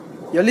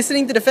You're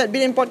listening to the Fat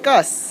Billion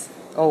Podcast.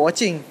 Or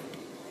watching.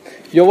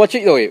 You're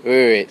watching. No,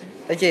 wait.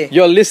 Okay.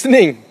 You're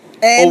listening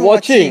And or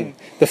watching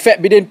the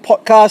Fat Billion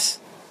Podcast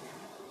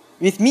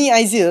with me,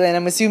 Aizil, and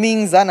I'm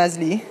assuming Zan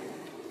Azli.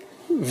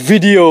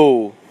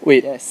 video.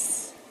 Wait.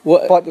 Yes.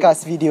 What?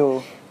 Podcast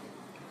video.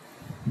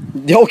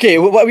 Okay,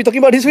 what are we talking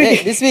about this week?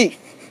 Hey, this week.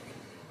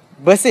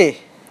 Bersih.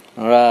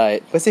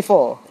 Alright. Bersih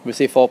 4. We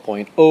say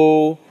 4.0.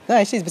 No,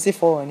 actually it's Bersih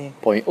 4 ni.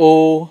 0.0.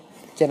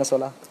 Can also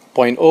lah.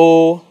 0.0.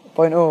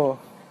 0.0.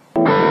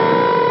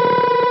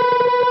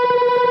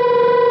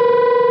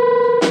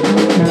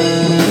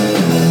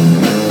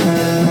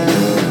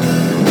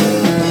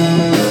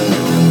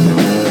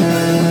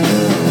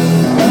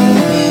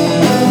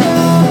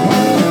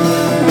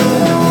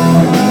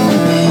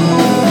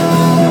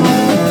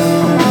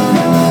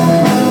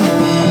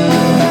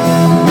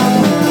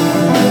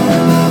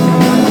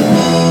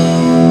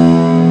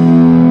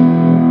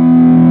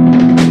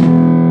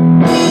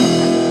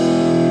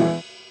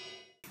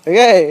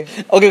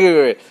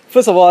 Okay.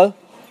 First of all,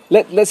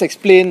 let's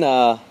explain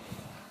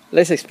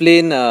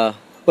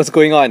what's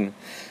going on.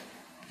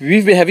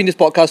 We've been having this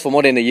podcast for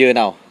more than a year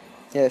now,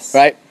 Yes.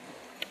 right?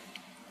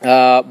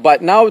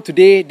 But now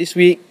today, this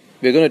week,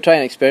 we're going to try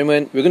an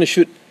experiment. We're going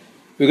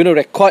to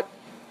record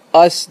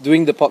us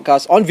doing the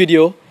podcast on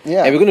video,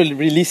 Yeah. and we're going to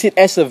release it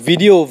as a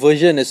video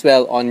version as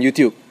well on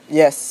YouTube.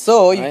 Yes.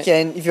 So you Right.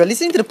 can, if you're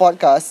listening to the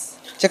podcast,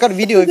 check out the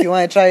video if you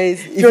want to try.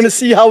 If you want to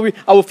see how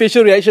our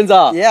facial reactions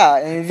are, Yeah,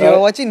 and if you're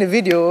Right. watching the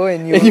video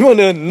and you and you want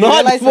to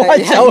not realize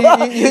watch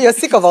that you're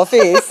sick of our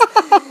face,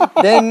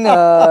 then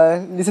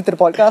listen to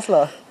the podcast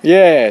lah.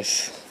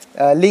 yes,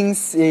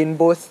 Links in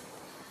both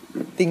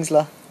things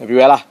lah.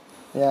 everywhere lah.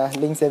 Yeah,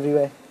 links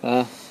everywhere.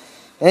 Uh,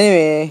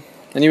 Anyway,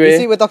 Anyway. this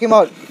week we're talking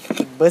about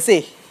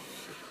Bersih.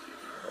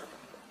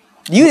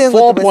 You didn't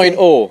go to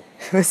 4.0.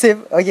 Bersih.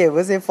 Okay,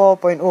 Bersih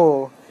 4.0.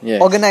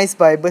 Yes. Organized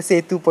by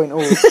Bersih 2.0.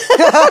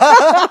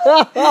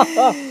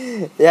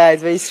 Yeah, it's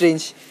very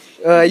strange.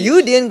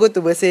 You didn't go to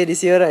Bersih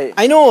this year, right?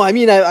 I know. I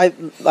mean,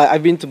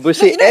 I've been to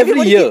Bersih You know,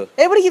 every year.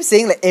 Everybody keeps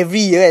saying like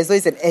every year as though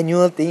it's an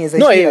annual thing. It's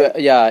No,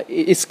 actually like,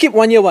 it skipped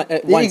 1 year once.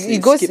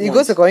 it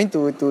goes according to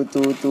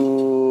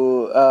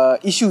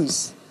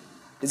issues.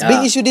 It's a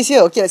big Yeah. issue this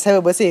year. Okay, let's have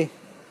a Bersih.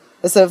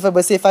 Let's have a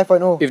Bersih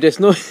 5.0. If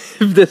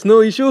there's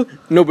no issue,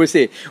 no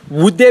Bersih.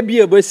 Would there be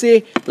a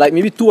Bersih like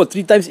maybe 2 or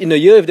 3 times in a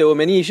year if there were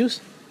many issues?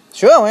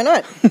 Sure, why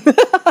not?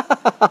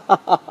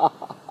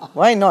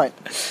 Why not?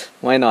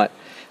 Why not?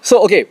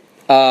 So okay,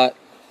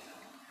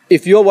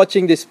 if you're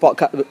watching this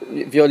podcast,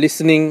 if you're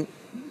listening,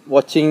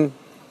 watching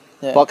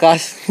Yeah.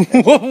 podcast,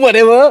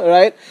 whatever,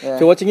 right? Yeah. If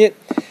you're watching it,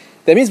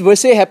 that means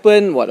Bersih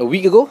happened a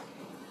week ago?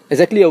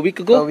 Exactly a week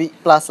ago? A week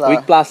plus lah.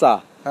 Week plus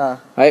lah.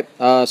 Right?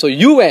 So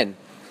you went.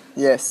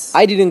 Yes.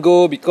 I didn't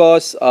go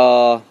because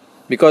I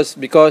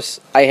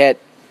had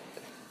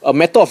a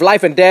matter of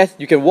life and death.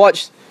 You can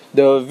watch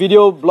the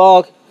video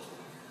blog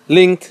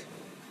linked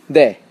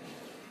there,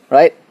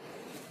 right?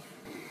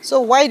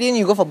 So why didn't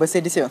you go for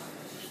Bersih this year?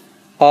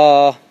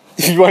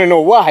 If you want to know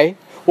why,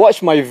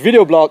 watch my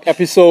video blog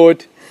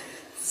episode,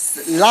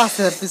 Last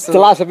episode. the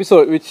last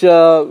episode, which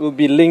will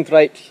be linked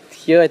right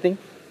here, I think,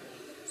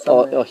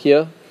 or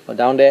here or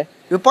down there.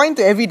 We point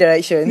to every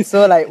direction,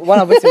 so like one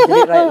of us will get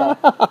it right lah.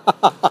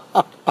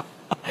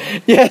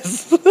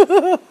 Yes.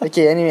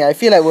 Okay, anyway, I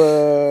feel like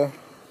we're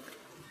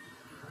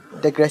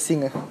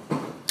digressing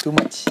too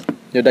much.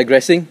 You're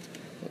digressing.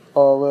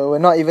 Or we're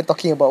not even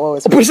talking about what we're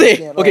supposed to be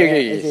talking Bersih. about.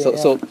 Okay. Yeah.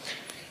 So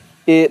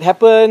it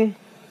happened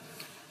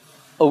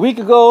a week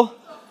ago.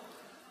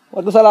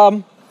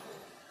 Waalaikumsalam.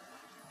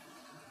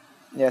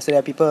 Yeah, so there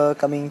are people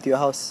coming to your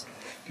house.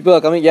 People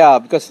are coming, yeah,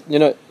 because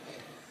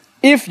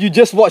if you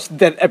just watched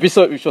that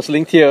episode which was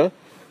linked here,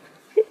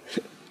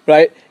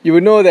 right, you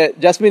will know that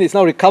Jasmine is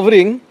now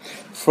recovering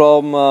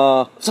from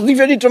something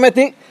very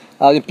dramatic.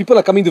 People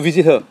are coming to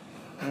visit her.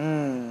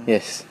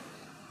 Yes.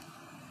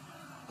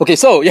 Okay,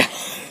 so yeah.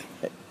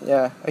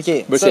 Yeah,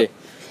 okay. Bersih.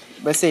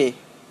 So, Bersih.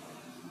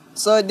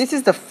 So this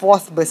is the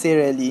 4th Bersih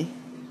rally,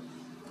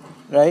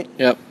 right?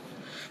 Yep.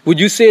 Would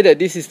you say that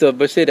this is the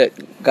Bersih that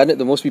garnered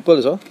the most people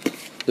as well?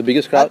 The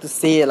biggest Hard crowd? to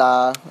say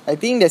lah. I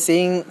think they're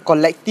saying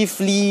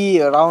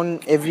collectively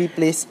around every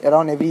place,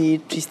 around every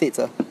 3 states,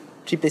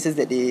 3 places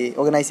that they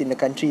organize in the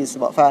country is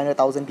about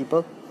 500,000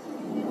 people.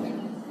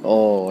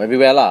 Oh,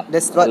 everywhere lah.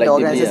 That's what the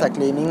Collectively, organizers are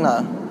claiming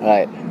lah.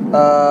 Right.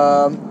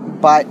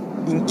 But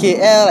in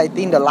KL, I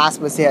think the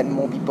last Bersih had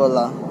more people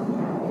lah.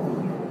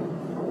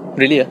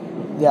 Really?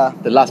 Yeah,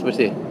 The last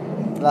Bersih?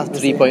 last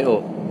Bersih.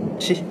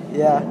 3.0.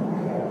 Yeah.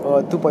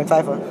 Or 2.5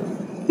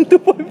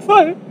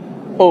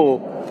 2.5? Oh.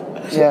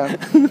 Yeah.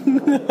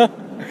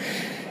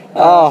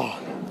 Oh.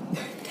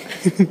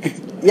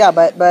 Yeah,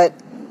 but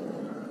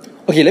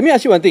Okay, let me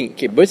ask you one thing.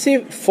 Okay,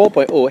 Bersih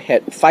 4.0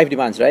 had 5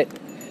 demands, right?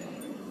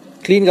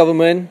 Clean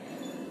government,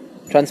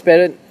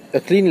 transparent,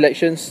 clean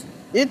elections.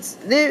 it's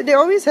they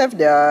always have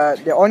their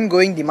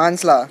ongoing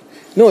demands lah.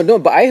 No,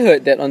 but I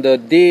heard that on the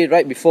day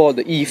right before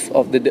the eve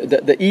of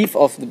the eve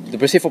of the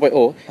Bersih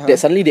 4.0, that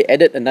suddenly they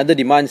added another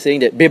demand saying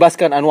that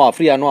bebaskan Anwar,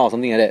 free Anwar or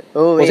something like that.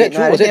 Oh was wait, that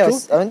true? Was that true?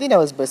 I don't think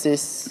that was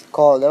Bersih's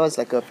call. That was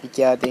like a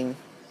PKR thing.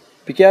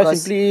 PKR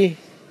Because simply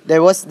There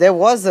was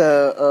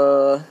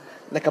a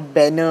like a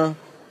banner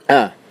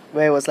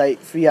where it was like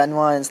free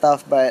Anwar and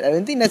stuff, but I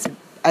don't think that's.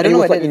 I don't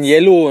know it was whether like in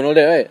yellow and all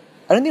that, right?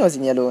 I don't think it was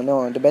in yellow.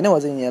 No, the banner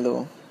wasn't in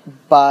yellow.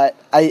 But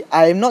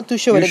I'm not too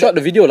sure You whether shot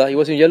the video lah. It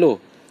was in yellow.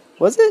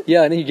 was it?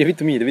 Yeah, and then you gave it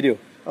to me, the video.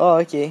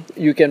 Oh, okay.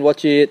 You can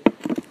watch it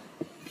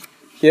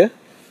here.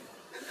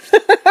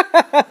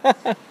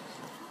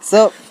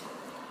 So,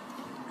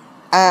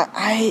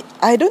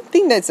 I don't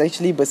think that's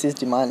actually Bersih's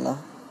demand lah.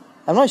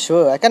 I'm not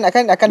sure. I can't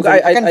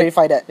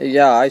verify that.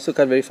 Yeah, I also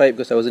can't verify it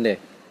because I wasn't there.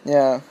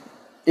 Yeah.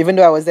 Even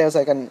though I was there,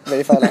 so I can't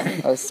verify lah.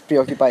 I was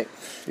preoccupied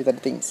with other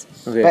things.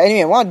 Okay. But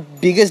anyway, one of the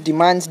biggest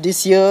demands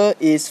this year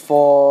is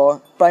for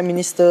Prime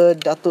Minister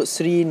Datuk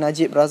Seri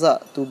Najib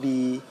Razak to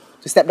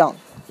step down.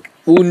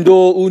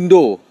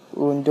 Undo.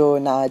 Undo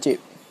Najib.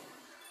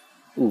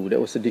 Ooh, that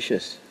was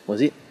seditious.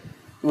 Was it?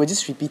 We're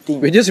just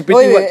repeating. We're just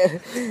repeating what.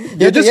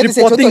 You're just you have to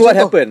say reporting what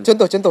happened.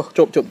 Contoh.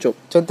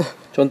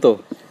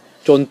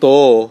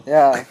 Contoh.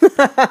 Yeah.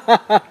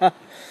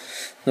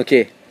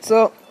 Okay.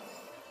 So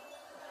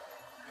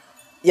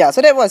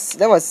that was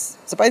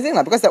surprising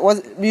lah, because that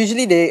was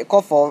usually they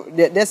call for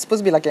there's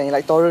supposed to be like an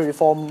electoral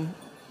reform,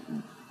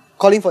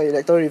 calling for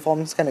electoral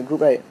reforms kind of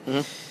group, right?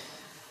 Mm-hmm.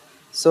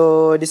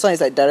 So this one is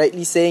like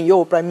directly saying,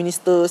 "Yo, Prime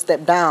Minister,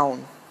 step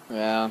down."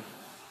 Yeah.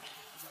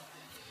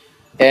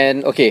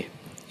 And okay,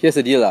 here's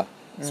the deal lah.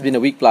 It's been a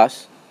week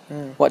plus.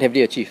 What have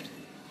they achieved?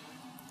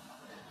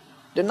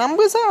 The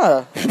numbers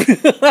are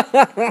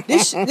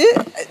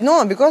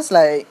no, because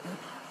like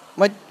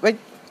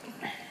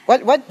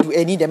what do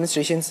any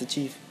demonstrations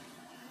achieve?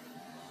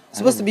 It's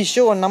supposed to be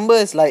show on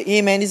numbers like,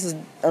 hey man, this is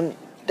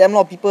damn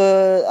lot of people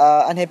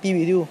are unhappy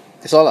with you.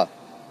 That's all lah.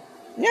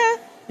 Yeah,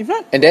 if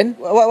not. And then?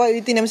 What do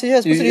you think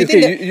demonstrations are supposed to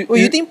do?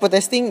 You think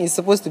protesting is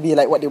supposed to be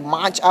like what, they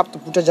march up to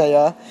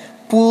Putrajaya,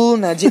 pull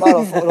Najib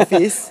out of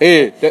office,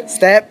 Hey,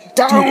 step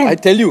down. I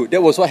tell you,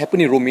 that was what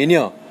happened in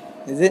Romania.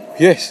 Is it?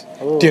 Yes.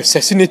 Oh. They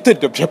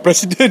assassinated the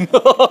president.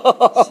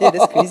 Shit,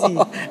 that's crazy.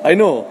 I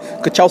know.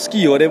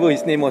 Kachowski or whatever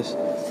his name was.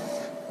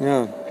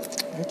 Yeah.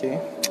 Okay.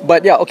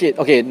 But yeah,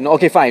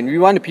 okay, fine. We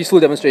want a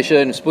peaceful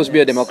demonstration. It's supposed to be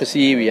a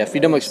democracy. We have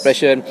freedom of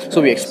expression.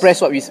 So we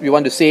express what we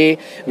want to say.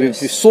 With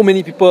so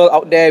many people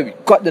out there, we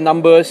got the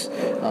numbers.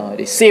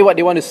 They say what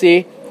they want to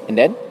say. And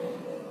then?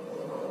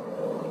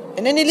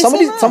 And then they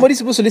listen. Somebody's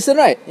supposed to listen,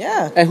 right?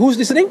 Yeah. And who's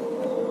listening?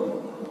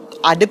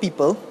 Other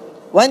people.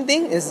 One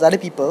thing is other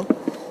people.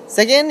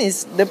 Second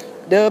is the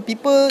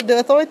people, the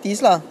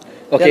authorities lah.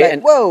 Okay. They're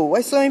like, whoa, why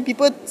so many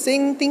people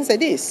saying things like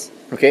this?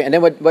 Okay, and then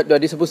what are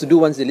they supposed to do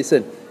once they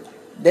listen?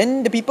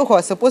 Then the people who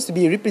are supposed to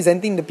be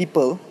representing the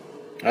people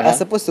are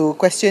supposed to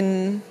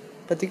question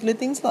particular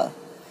things lah.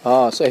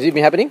 So has it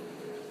been happening?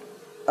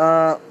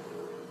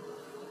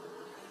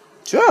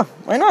 Sure,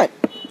 why not?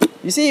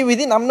 You see,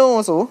 within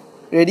UMNO also,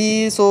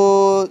 already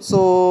so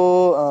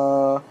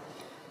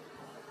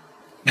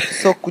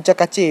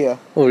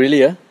kucak-kacir. Oh,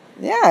 really?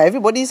 Yeah,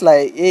 everybody's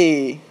like,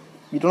 hey,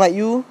 we don't like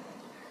you.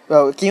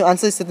 Well, can you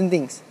answer certain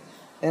things?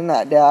 And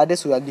there are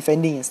others who are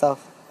defending and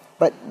stuff.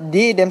 But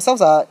they themselves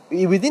are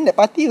within the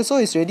party also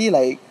is already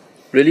like.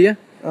 Really?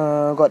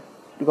 Got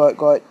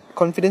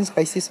confidence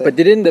crisis. Right? But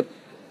didn't the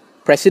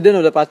president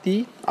of the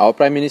party, our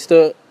prime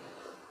minister,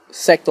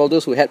 sacked all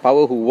those who had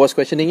power, who were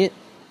questioning it?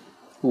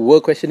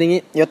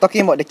 You're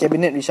talking about the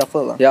cabinet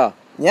reshuffle. Yeah.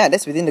 Yeah,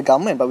 that's within the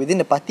government, but within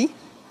the party.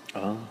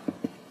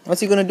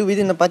 What's he gonna do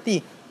within the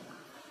party?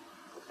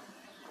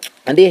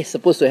 And they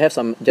supposed to have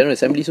some general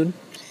assembly soon?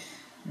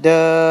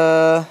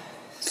 The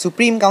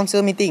Supreme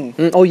Council meeting.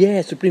 Oh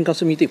yeah, Supreme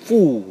Council meeting.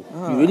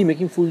 You're really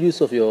making full use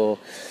of your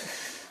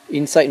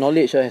inside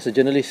knowledge as a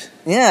journalist.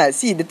 Yeah,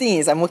 see, the thing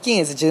is, I'm working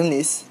as a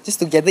journalist just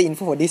to gather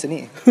info for this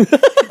only.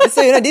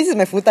 So, this is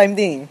my full-time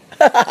thing.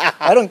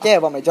 I don't care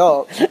about my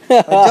job.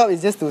 My job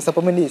is just to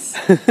supplement this.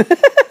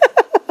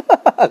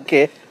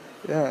 Okay.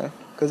 Yeah,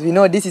 because we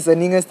know this is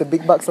earning us the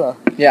big bucks lah.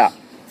 Yeah.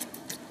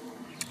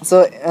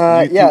 So,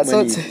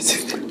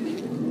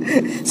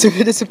 So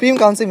the Supreme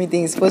Council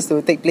meeting is supposed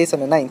to take place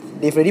on the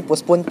 9th. They've already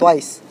postponed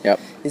twice. Yep.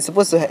 It's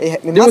supposed to. They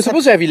were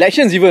supposed to have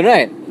elections even,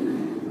 right?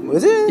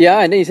 Was it?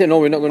 Yeah, and then he said no,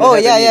 we're not going to have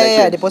any elections.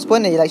 Yeah. They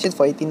postponed the elections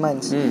for 18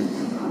 months.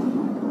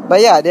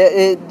 But yeah,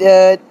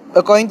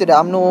 according to the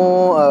UMNO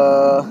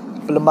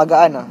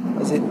perlembagaan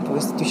was it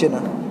constitution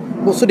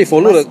Oh, so they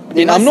follow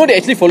UMNO they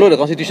actually follow the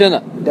constitution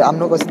The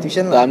UMNO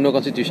constitution The UMNO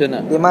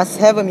constitution They must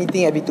have a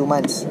meeting every 2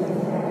 months.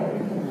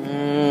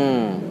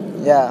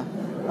 Yeah.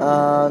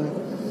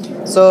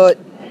 So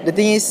the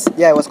thing is,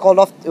 it was called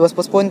off. It was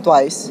postponed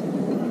twice.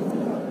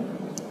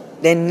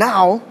 Then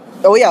now,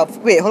 wait,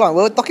 hold on.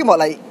 We're talking about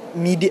like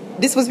media.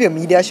 This supposed to be a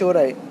media show,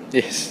 right?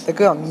 Yes.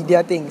 Talking about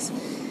media things.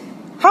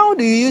 How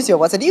do you use your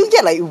WhatsApp? Do you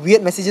get like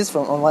weird messages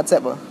on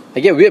WhatsApp?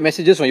 I get weird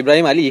messages from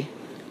Ibrahim Ali.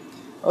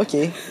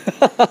 Okay.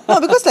 No,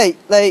 because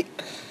like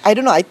I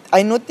don't know.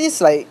 I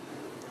noticed like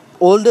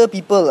older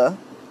people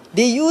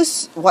they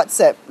use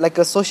WhatsApp like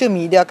a social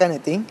media kind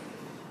of thing,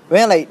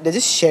 where like they're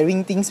just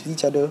sharing things with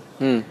each other.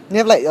 They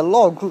have like a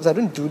lot of groups. I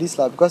don't do this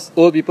lah because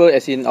Old people,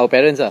 as in our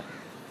parents, ah.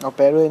 our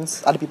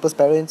parents, other people's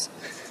parents,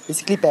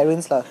 basically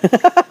parents lah.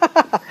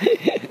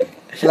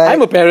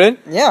 I'm a parent.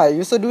 Yeah,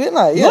 you also do it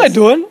lah. Yes. No, I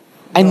don't.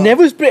 I No.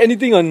 never spread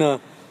anything on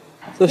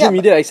social Yeah,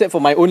 media except for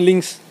my own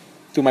links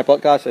to my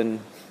podcast and.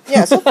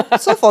 Yeah,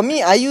 so for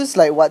me, I use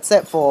like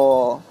WhatsApp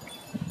for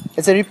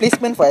it's a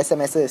replacement for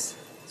SMSs.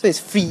 So it's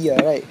free,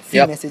 right?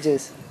 Free Yup.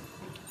 messages.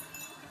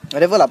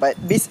 Whatever lah. But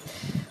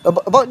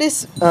about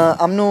this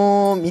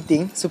UMNO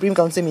meeting, Supreme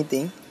Council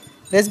meeting,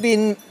 there's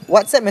been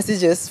WhatsApp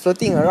messages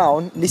floating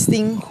around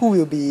listing who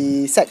will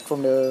be sacked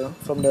from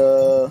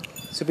the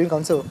Supreme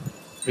Council.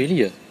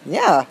 Really?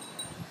 Yeah,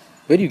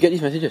 Where do you get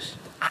these messages?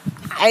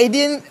 I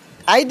didn't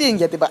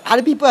get it, but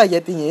other people are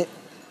getting it.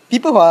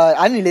 People who are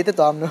unrelated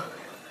to UMNO.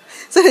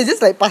 So they're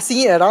just like passing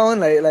it around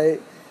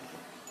like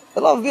a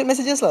lot of weird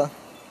messages lah.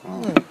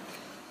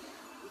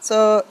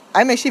 So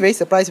I'm actually very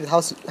surprised with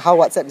how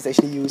WhatsApp is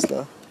actually used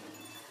lah.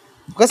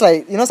 Because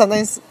like, you know,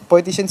 sometimes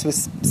politicians will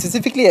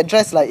specifically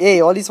address like,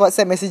 hey, all these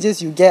WhatsApp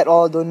messages you get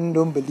all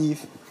don't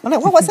believe. I'm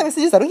like, what WhatsApp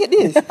messages? I don't get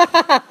this.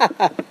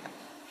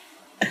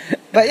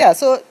 But yeah,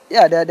 so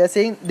yeah, they're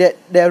saying that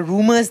there are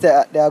rumours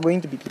that there are going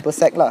to be people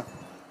sacked lah,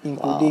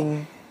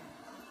 including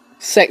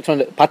Sacked from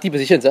the party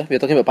positions, We're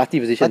talking about party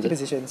positions. party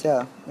positions,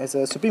 yeah, as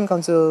a Supreme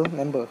Council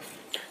member.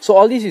 So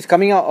all this is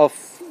coming out of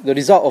the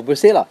result of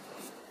Bersih lah.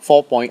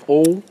 4.0.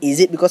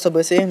 Is it because of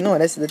Bersih? No,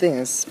 that's the thing.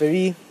 It's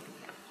very...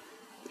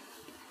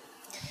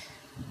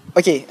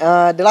 Okay,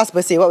 the last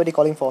Bersih, what were they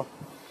calling for?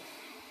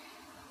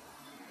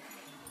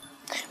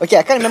 Okay,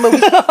 I can't remember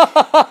which...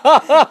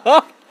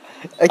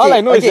 Okay, All I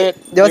know is that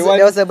there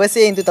was a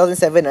Bersih in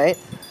 2007, right?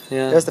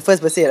 Yeah. That was the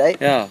first Bersih, right?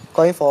 Yeah.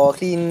 Calling for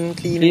clean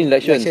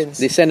Elections.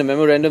 They sent a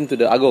memorandum to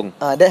the Agong.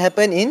 That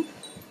happened in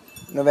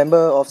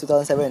November of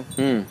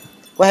 2007.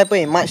 What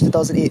happened in March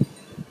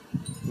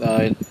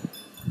 2008?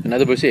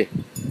 Another Bersih.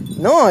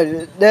 No,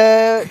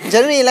 the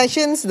general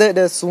elections, the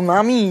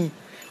tsunami.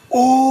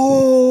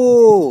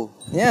 Oh!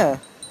 Yeah.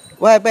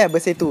 What happened at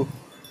Bersih 2?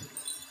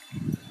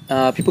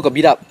 People got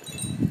beat up.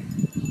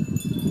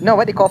 No,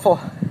 what they call for?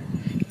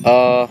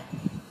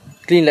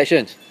 Clean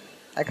elections.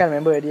 I can't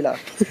remember already lah.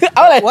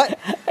 What?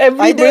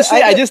 Every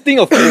Bersih, I just think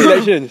of clean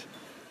elections.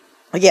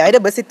 Okay, either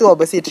Bersih 2 or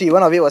Bersih 3.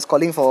 One of it was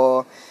calling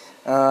for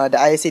the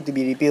ISA to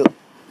be repealed.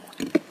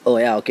 Oh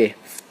yeah, okay.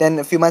 Then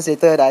a few months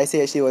later, the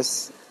ISA actually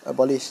was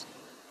abolished.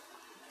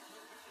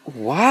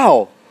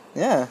 Wow.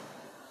 Yeah.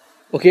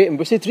 Okay, and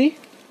Bersih 3?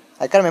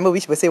 I can't remember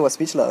which Bersih was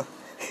which lah.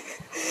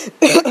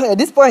 At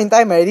this point in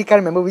time, I really can't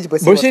remember which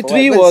Bersih was Bersih for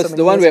 3 what. was So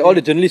the many one years where all the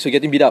already. journalists were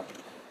getting beat up.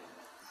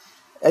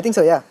 I think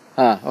so, yeah.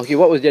 Okay,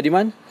 what was their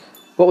demand?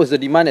 What was the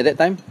demand at that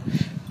time?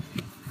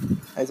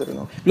 I don't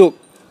know. Look,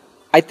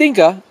 I think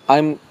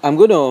I'm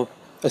going to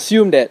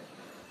assume that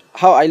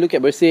how I look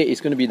at Bersih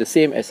is going to be the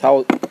same as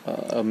how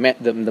the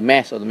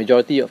mass or the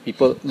majority of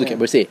people look at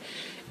Bersih.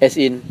 As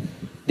in,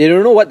 they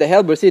don't know what the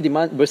hell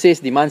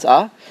Bersih's demands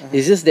are.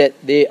 It's just that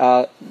they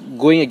are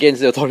going against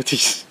the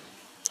authorities.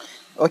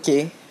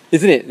 Okay.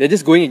 Isn't it? They're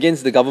just going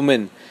against the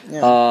government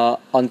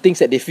on things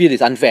that they feel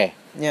is unfair.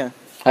 Yeah.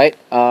 Right?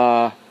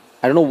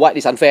 I don't know what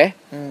is unfair.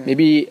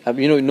 Maybe,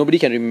 nobody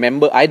can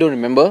remember. I don't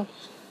remember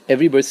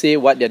every Bersih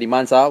what their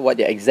demands are, what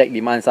their exact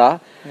demands are.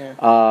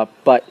 Yeah.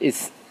 But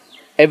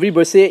every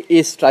Bersih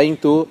is trying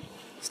to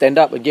stand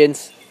up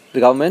against the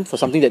government for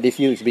something that they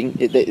feel is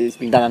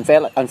being done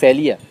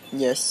unfairly.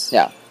 Yes.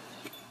 Yeah.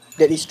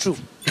 That is true.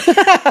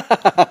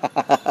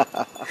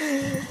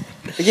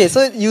 Okay,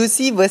 so you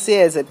see Bersih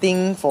as a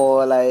thing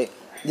for like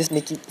just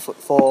make it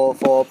for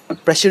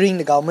pressuring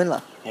the government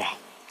lah. Yeah.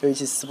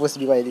 Which is supposed to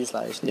be what it is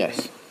lah. Actually.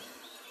 Yes.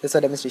 That's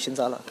what demonstrations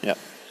are lah. Yeah.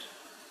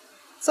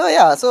 So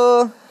yeah,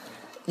 so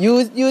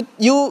you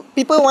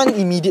people want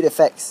immediate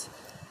effects.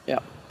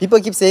 Yeah. People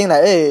keep saying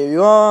like, hey, you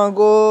wanna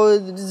go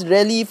this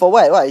rally for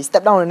what? What? You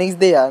step down the next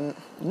day?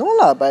 No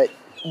lah, but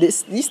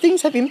these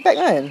things have impact,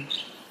 man.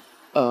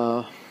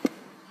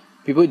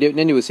 People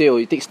then they will say, oh,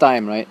 it takes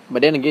time, right?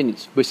 But then again,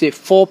 it's Bersih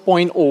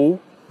 4.0.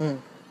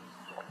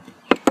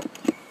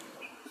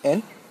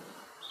 And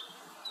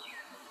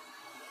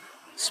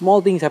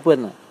Small things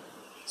happen.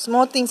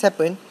 small things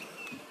happen.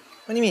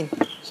 What do you mean?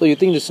 So you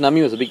think the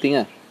tsunami was a big thing?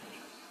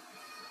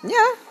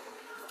 Yeah.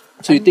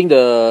 So you think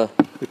the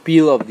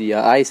repeal of the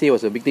ISA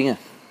was a big thing?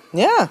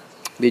 Yeah.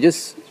 They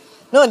just...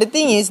 No, the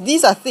thing is,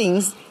 these are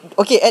things...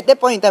 Okay, at that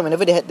point in time,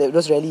 whenever they had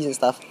those rallies and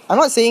stuff, I'm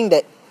not saying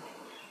that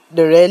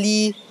the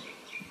rally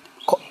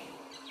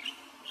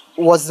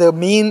was the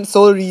main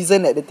sole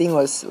reason that the thing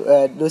was...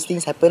 those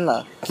things happened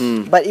lah.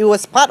 But it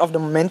was part of the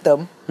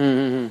momentum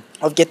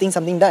of getting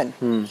something done.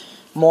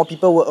 More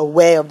people were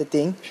aware of the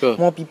thing. Sure.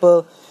 More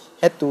people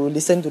had to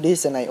listen to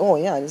this and like, oh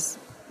yeah, it's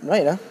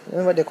right lah. You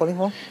know what they're calling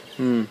for?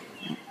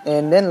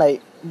 And then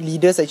like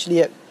leaders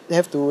actually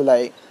have to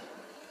like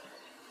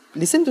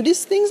listen to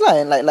these things lah,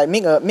 and like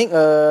make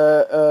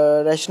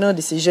a rational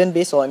decision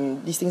based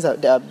on these things that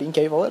are being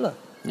carried forward lah.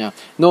 Yeah.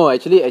 No,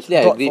 actually, I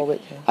Brought agree. forward,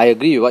 yeah. I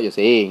agree with what you're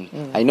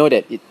saying. I know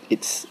that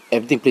it's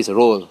everything plays a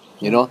role,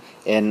 you know,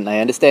 and I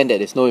understand that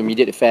there's no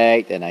immediate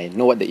effect, and I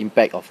know what the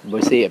impact of,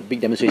 say,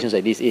 big demonstrations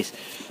like this is.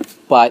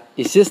 But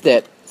it's just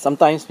that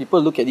sometimes people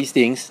look at these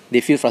things,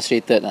 they feel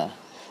frustrated.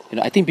 You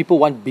know, I think people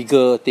want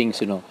bigger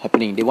things, you know,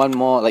 happening. They want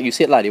more, like you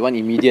said, they want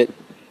immediate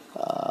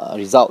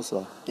results,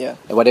 Yeah.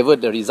 and whatever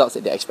the results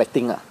that they're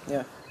expecting,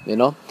 Yeah. you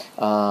know,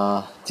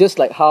 just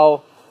like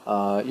how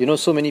you know,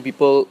 so many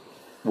people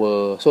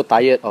were so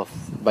tired of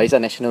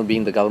Barisan Nasional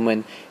being the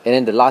government, and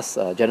then the last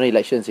general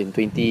elections in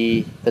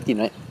 2013,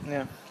 right?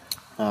 Yeah.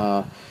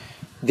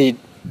 The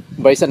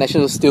Barisan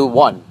Nasional still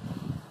won,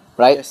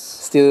 right? Yes.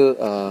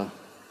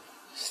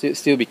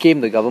 Still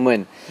became the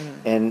government,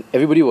 and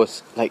everybody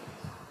was like,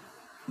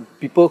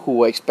 people who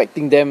were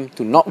expecting them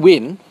to not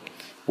win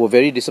were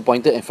very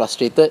disappointed and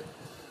frustrated,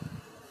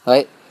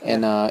 right?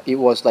 And it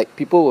was like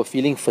people were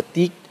feeling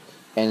fatigued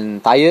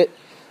and tired,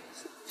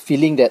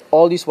 feeling that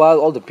all this while,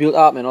 all the build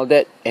up and all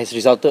that has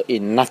resulted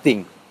in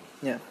nothing,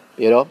 Yeah.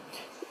 you know.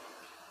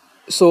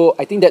 So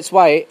I think that's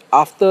why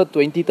after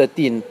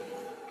 2013,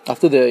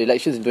 after the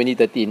elections in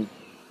 2013,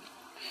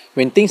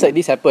 when things like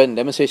this happen,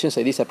 demonstrations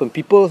like this happen,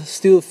 people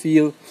still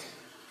feel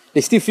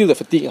the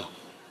fatigue,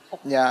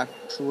 Yeah.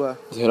 True.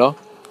 you know,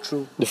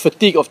 True. the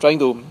fatigue of trying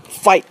to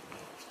fight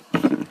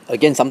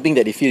against something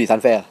that they feel is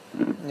unfair,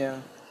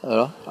 Yeah. you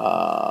know.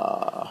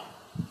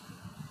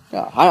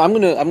 Yeah, I'm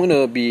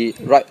gonna be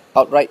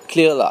outright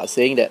clear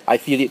saying that I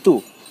feel it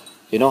too.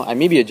 You know, I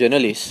may be a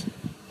journalist,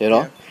 you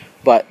know, Yeah.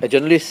 but a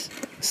journalist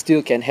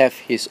still can have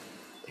his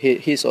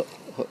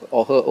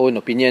or her own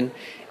opinion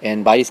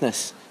and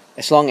biasness,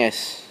 as long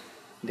as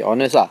they're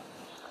honest,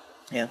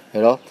 Yeah.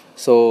 you know.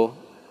 So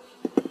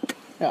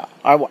yeah,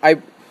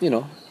 I you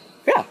know,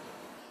 yeah.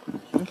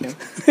 Okay.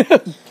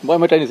 What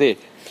am I trying to say?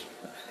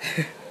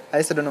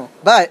 I also don't know.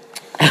 But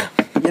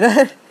you know,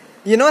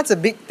 you know what's a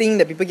big thing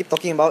that people keep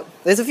talking about?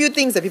 There's a few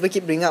things that people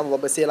keep bringing up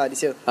about Bersih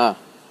this year.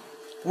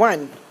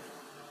 One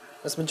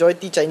was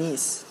majority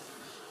Chinese.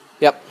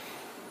 Yep.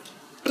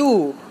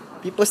 Two,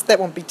 people step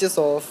on pictures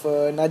of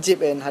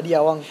Najib and Hadi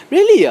Awang.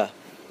 Really?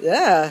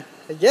 Yeah,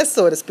 I guess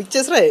so. There's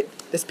pictures, right?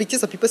 There's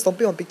pictures of people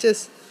stomping on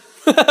pictures.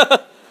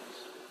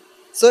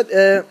 So,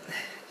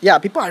 yeah,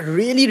 people are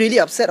really, really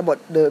upset about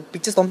the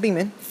picture stomping,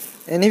 man.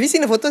 And have you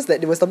seen the photos that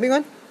they were stomping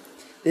on?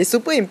 They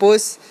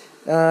superimpose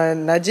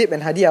Najib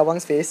and Hadi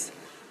Awang's face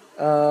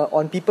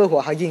on people who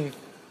are hugging.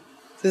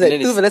 So it's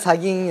like two fellas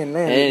hugging, and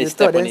then they they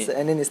step on and it.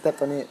 then they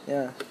stepped on it.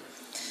 Yeah.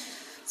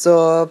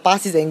 So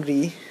PAS is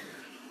angry.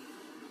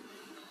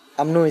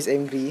 UMNO is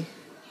angry.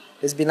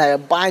 There's been like a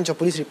bunch of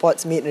police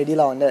reports made already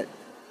on that.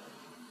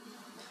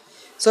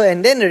 So,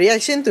 and then the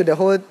reaction to the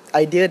whole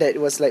idea that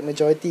it was like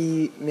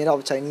majority made up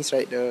of Chinese,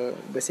 right? The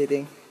Bersih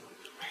thing.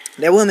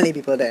 There were Malay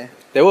people there.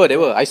 There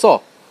were. I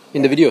saw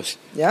in the videos.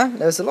 Yeah,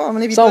 there was a lot of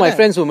Malay people Some of my there.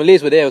 friends who were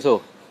Malays were there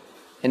also,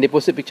 and they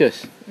posted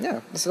pictures.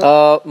 Yeah. there's a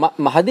lot.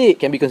 Mahathir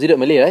can be considered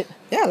Malay, right?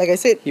 Yeah, like I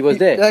said. He was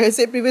there. Like I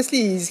said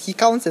previously, he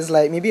counts as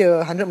like maybe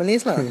 100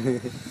 Malays lah.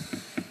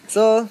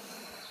 So,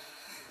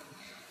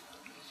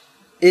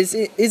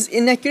 it's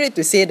inaccurate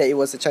to say that it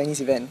was a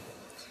Chinese event.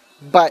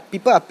 But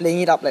people are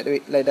playing it up like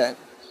that.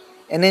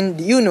 And then,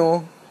 you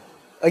know,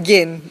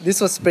 again,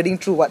 this was spreading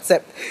through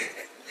WhatsApp.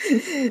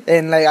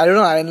 And like, I don't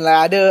know, and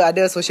like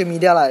other social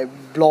media like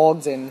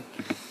blogs and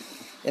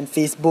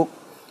Facebook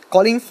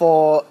calling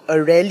for a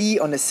rally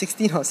on the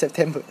 16th of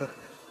September.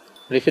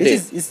 Malaysia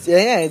Day.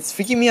 It's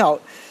freaking me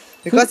out.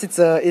 Because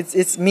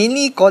it's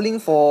mainly calling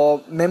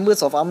for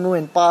members of UMNO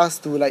and PAS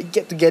to like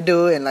get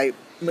together, and like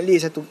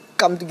Malays have to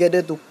come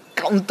together to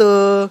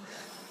counter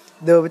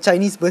the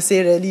Chinese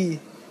Bersih rally.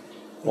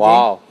 Okay?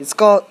 Wow. It's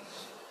called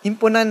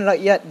Himpunan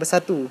Rakyat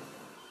Bersatu.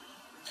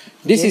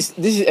 This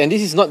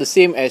is not the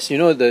same as, you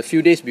know, the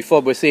few days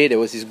before Bersih, there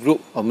was this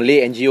group of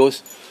Malay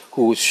NGOs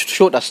who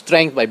showed their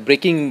strength by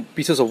breaking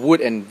pieces of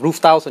wood and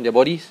roof tiles on their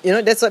bodies. You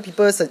know, that's what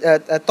people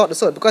thought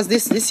also, because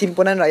this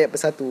Himpunan Rakyat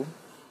Bersatu,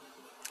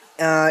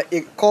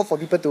 it called for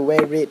people to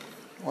wear red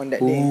on that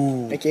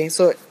day. Okay,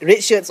 so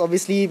red shirts,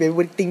 obviously,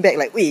 everybody think back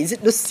like, wait, is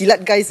it those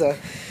Silat guys?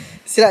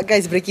 Silat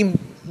guys breaking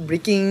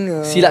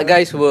Silat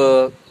guys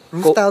were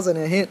roof tiles on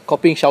their head.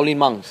 copying Shaolin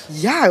monks.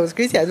 Yeah, it was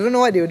crazy. I don't know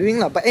what they were doing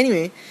lah. But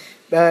anyway,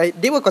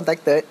 they were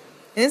contacted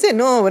and they said,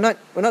 no, we're not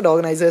the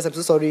organisers. I'm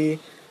so sorry,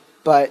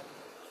 but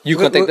You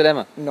contacted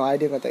them? No, I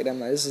didn't contact them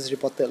lah. This is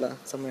reported lah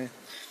somewhere.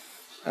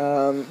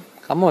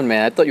 Come on,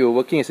 man. I thought you were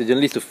working as a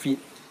journalist to feed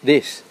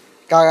this.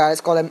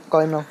 Let's call him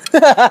now.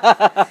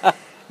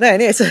 No,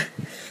 anyway,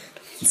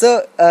 so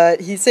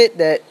he said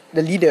that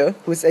the leader,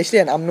 who's actually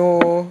an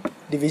UMNO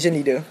division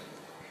leader,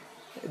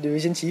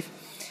 division chief,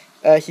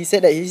 he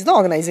said that he's not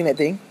organising that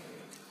thing,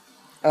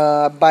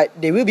 but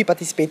they will be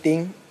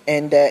participating,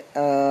 and that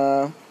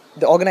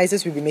the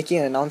organisers will be making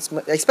an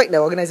announcement. I expect the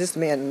organisers to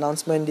make an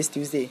announcement this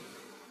Tuesday,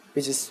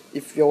 which is,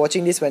 if you're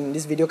watching this when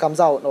this video comes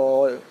out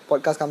or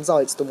podcast comes out,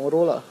 it's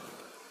tomorrow lah.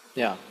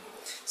 Yeah.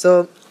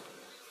 So,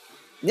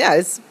 yeah,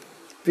 it's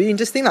pretty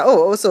interesting lah.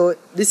 Oh, also,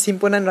 this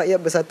Himpunan Rakyat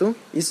Bersatu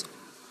is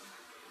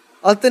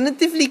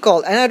Alternatively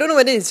called, and I don't know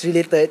whether it's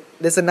related.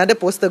 There's another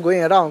poster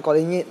going around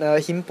calling it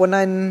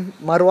Himpunan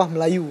Maruah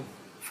Melayu.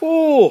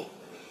 Oh.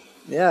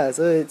 Yeah,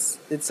 so it's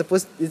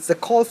a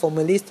call for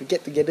Malays to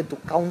get together to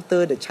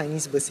counter the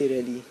Chinese birthday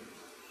rally.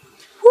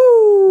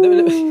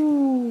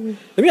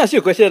 Let me ask you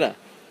a question.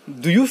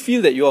 Do you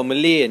feel that you are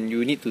Malay and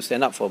you need to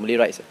stand up for Malay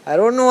rights? I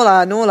don't know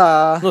lah, no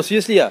lah. No,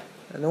 seriously.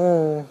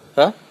 No.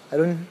 Huh? I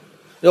don't.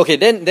 Okay,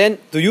 then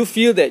do you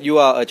feel that you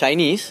are a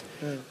Chinese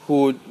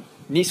who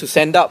needs to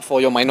stand up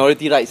for your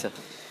minority rights?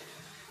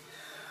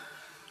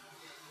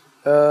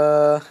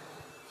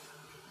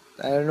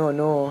 I don't know.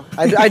 No,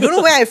 I don't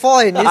know where I fall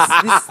in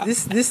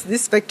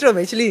this spectrum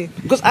actually.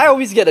 Because I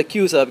always get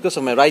accused because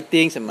of my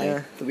writings and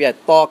the way I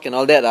talk and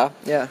all that.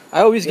 Yeah.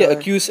 I always get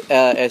accused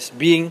as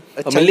being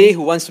a Chinese Malay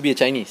who wants to be a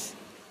Chinese.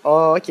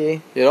 Oh,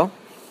 okay. You know,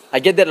 I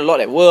get that a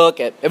lot at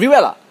work, at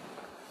everywhere lah.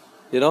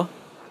 You know,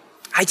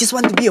 I just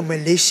want to be a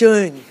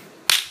Malaysian.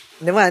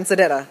 Never answer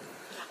that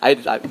I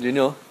you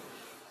know,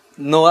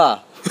 no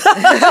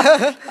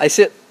I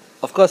said,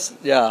 of course,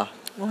 yeah.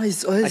 I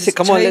said,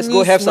 come on, let's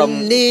go have some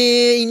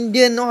Malay,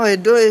 Indian. No, I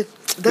don't.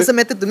 Doesn't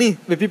matter to me.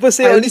 When people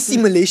say I only see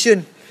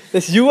Malaysian.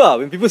 That's you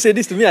When people say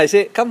this to me, I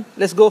say, come,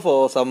 let's go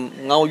for some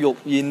ngao yok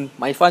in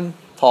my fan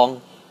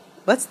tong.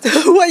 What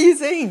are you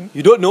saying?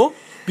 You don't know?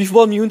 Beef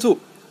ball mee hoon soup.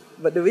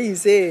 But the way you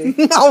say,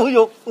 ngao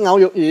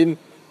yok in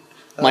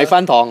my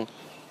fan tong.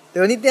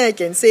 the only thing I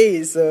can say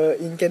is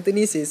in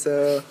Cantonese is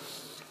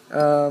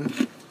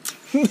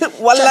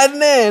Walan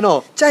nè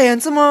no. 在演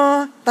什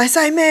么大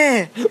赛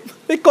咩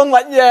They call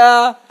what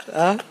yeah?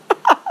 I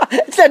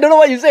don't know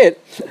what you said.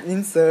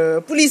 means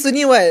police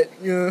only what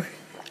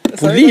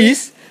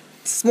Police?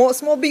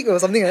 small big or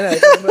something like that. I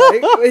can't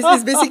remember.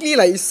 It's basically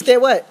like you scare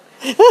what?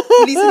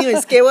 Police only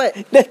you scare what?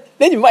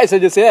 Then you might as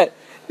well just say that.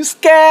 You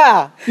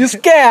scare? You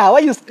scare? Why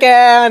you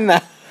scare?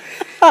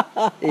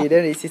 Hey,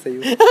 then racist are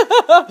you?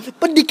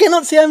 But they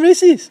cannot say I'm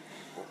racist.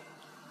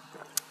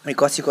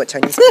 Because you got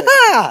Chinese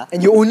blood.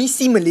 And you only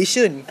see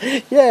Malaysian.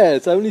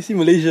 Yes, I only see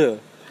Malaysia.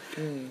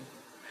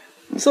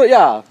 So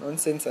yeah.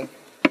 Nonsense.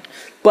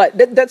 But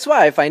that's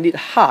why I find it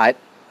hard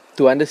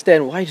to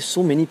understand why there's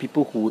so many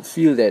people who would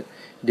feel that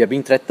they're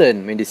being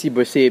threatened when they see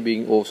Bersih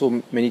being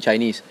so many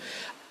Chinese.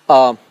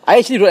 I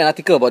actually wrote an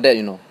article about that,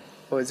 you know.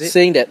 Oh, is it?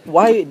 Saying that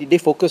why did they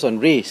focus on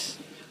race?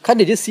 Can't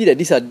they just see that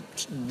these are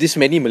this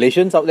many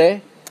Malaysians out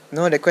there?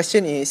 No, the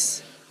question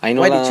is, I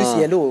know why lah. they choose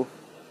yellow?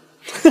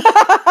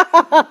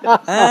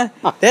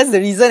 That's the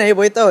reason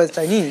everybody thought it was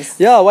Chinese.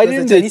 Yeah, why it was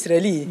didn't a Chinese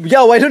rally?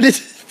 Yeah, why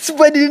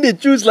didn't they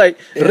choose like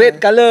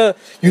red color?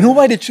 You know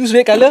why they choose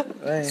red color?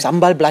 Why?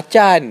 Sambal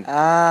belacan.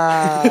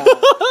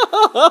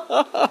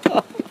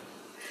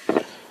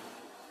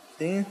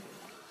 See?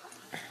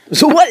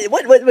 So wait.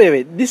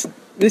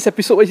 This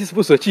episode, what is it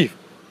supposed to achieve?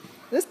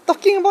 Just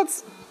talking about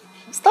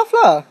stuff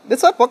lah.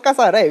 That's what podcasts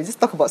are, right? We just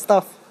talk about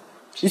stuff.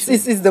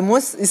 It's the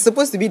most. It's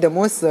supposed to be the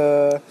most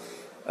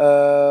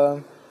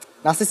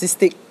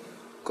narcissistic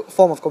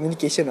form of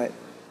communication, right?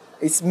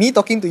 It's me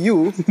talking to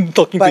you,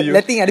 but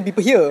letting other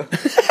people hear.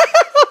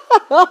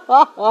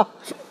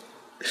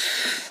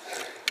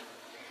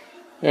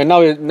 And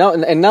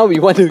now we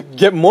want to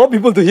get more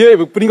people to hear it.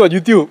 We're putting on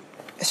YouTube.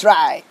 That's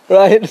right.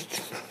 Right?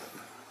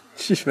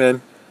 Sheesh,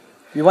 man.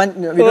 We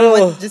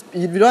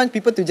don't want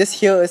people to just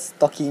hear us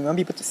talking. We want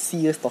people to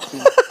see us talking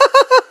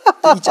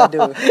to each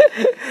other.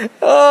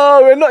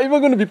 We're not even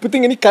going to be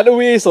putting any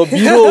cutaways or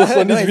B-rolls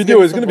on this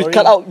video. It's going to be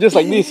cut out just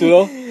like this, you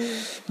know.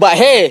 But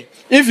hey,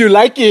 if you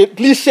like it,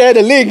 please share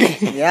the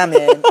link. Yeah,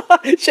 man.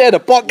 Share the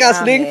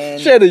podcast link. Man.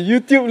 Share the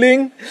YouTube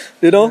link.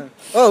 You know.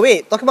 Oh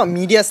wait, talking about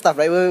media stuff,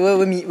 right?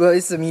 Well,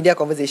 it's a media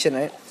conversation,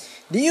 right?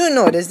 Do you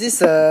know there's this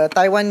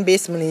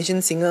Taiwan-based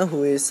Malaysian singer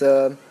who is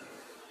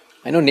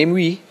I know, name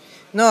we.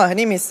 no, her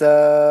name is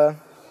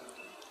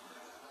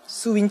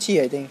Su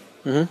Winchi, I think.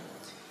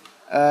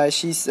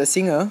 She's a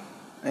singer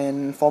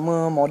and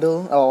former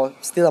model, or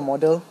still a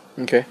model.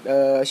 Okay.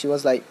 She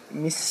was like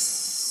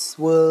Miss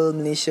World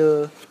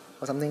Malaysia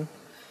or something.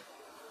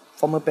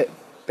 Former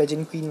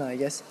pageant queen lah, I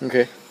guess.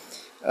 Okay.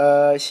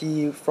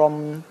 She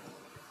from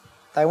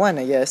Taiwan,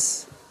 I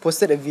guess,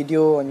 posted a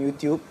video on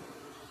YouTube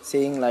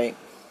saying like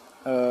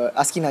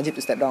asking Najib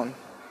to step down,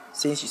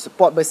 saying she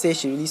support Bersih,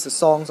 she released a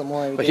song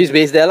somewhere. But she's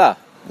based there lah.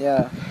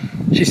 Yeah.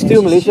 She's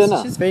still Malaysian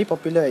lah. She's very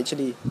popular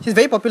actually. She's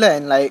very popular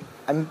and like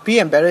I'm pretty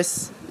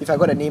embarrassed if I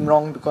got the name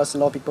wrong because a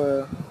lot of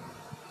people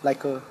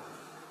like her.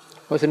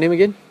 What's her name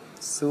again?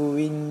 Su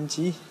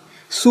Winchi.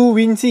 Su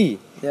Winchi.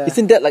 Yeah.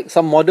 Isn't that like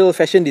some model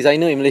fashion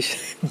designer in Malaysia?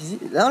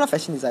 She's not a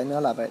fashion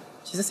designer lah, but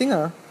she's a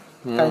singer.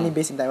 Currently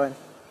based in Taiwan.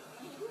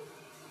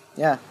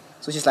 Yeah.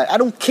 So she's like, I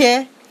don't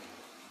care.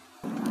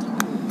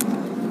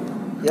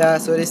 Yeah,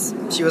 so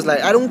she was like,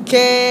 I don't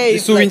care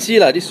if This Su Winchi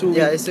lah, this Su.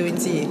 Yeah, it's Su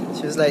Winchi.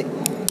 She was like,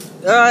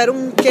 I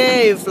don't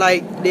care if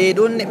like they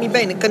don't let me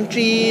back in the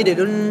country, they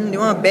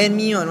want to ban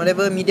me on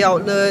whatever media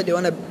outlet, they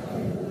want to.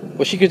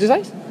 Was she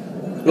criticized?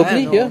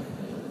 Locally here?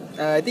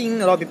 I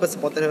think a lot of people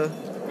supported her.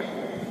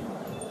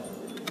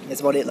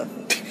 That's about it lah.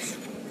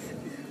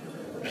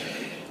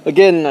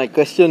 Again, I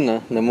question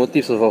the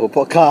motives of our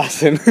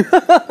podcast. And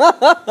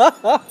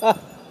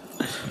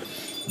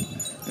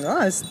No,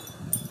 it's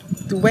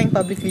to wank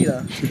publicly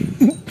lah.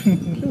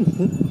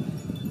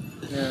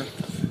 Yeah.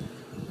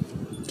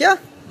 Yeah.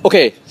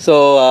 okay,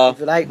 so If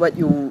you like what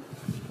you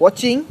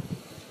watching,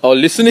 or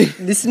listening,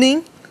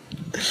 listening,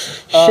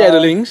 share the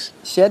links,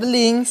 share the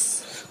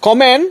links,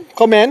 comment,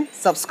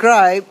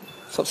 subscribe.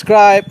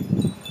 subscribe,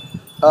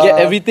 get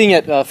Uh, everything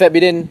at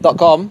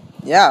fatbidin.com.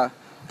 Yeah.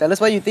 Tell us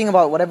what you think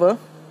about whatever.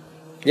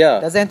 Yeah.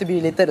 Doesn't have to be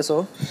related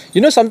also. You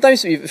know,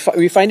 sometimes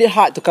we find it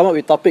hard to come up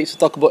with topics to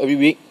talk about every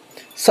week.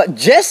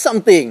 Suggest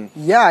something.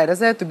 Yeah, it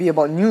doesn't have to be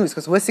about news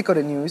because we're sick of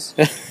the news.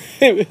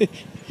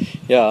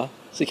 Yeah.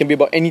 So it can be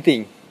about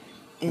anything.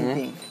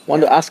 Anything.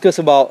 Want to ask us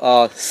about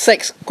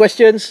sex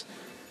questions?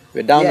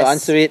 We're down to Yes.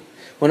 answer it.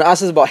 Want to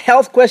ask us about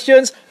health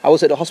questions? I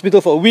was at the hospital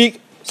for a week.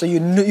 So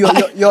you're pretty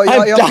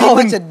down.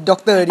 much a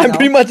doctor already I'm now.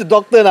 pretty much a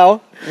doctor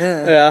now.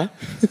 Yeah.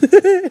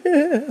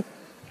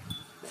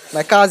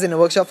 My car's in the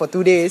workshop for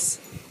 2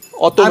 days.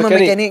 Auto I'm a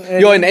mechanic.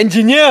 mechanic You're an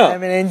engineer.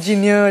 I'm an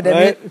engineer, damn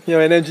Right? it.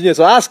 You're an engineer.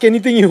 So ask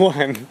anything you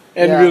want.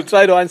 And Yeah. we'll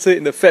try to answer it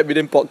in the Fat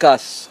Bidin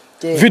podcast.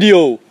 Okay.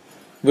 Video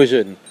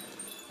version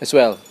as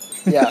well.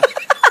 Yeah.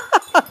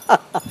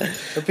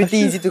 So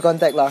pretty easy to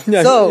contact lah.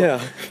 Yeah, So, yeah.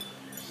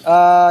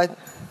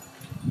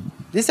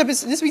 this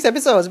week's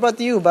episode was brought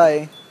to you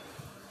by,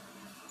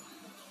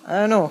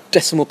 I don't know,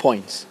 Decimal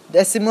points.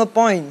 decimal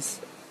points.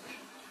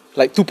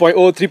 Like 2.0,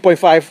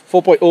 3.5,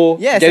 4.0.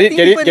 Yes, get I it, think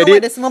get it, people get know it.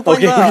 what decimal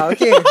points are.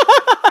 Okay.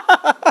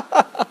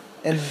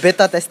 And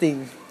beta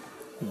testing.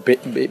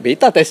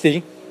 Beta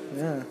testing?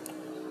 Yeah.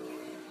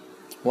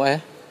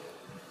 What?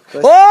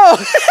 First- Oh!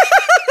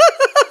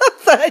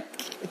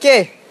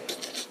 Okay.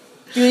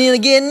 Tune in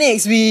again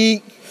next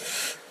week.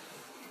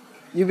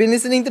 You've been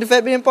listening to the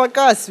Fat Bidin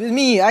podcast with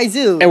me,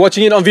 Aizil. And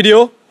watching it on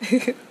video?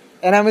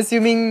 And I'm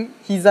assuming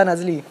Hizan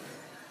Azli.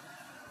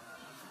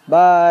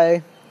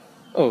 Bye.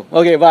 Oh,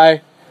 okay,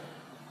 bye.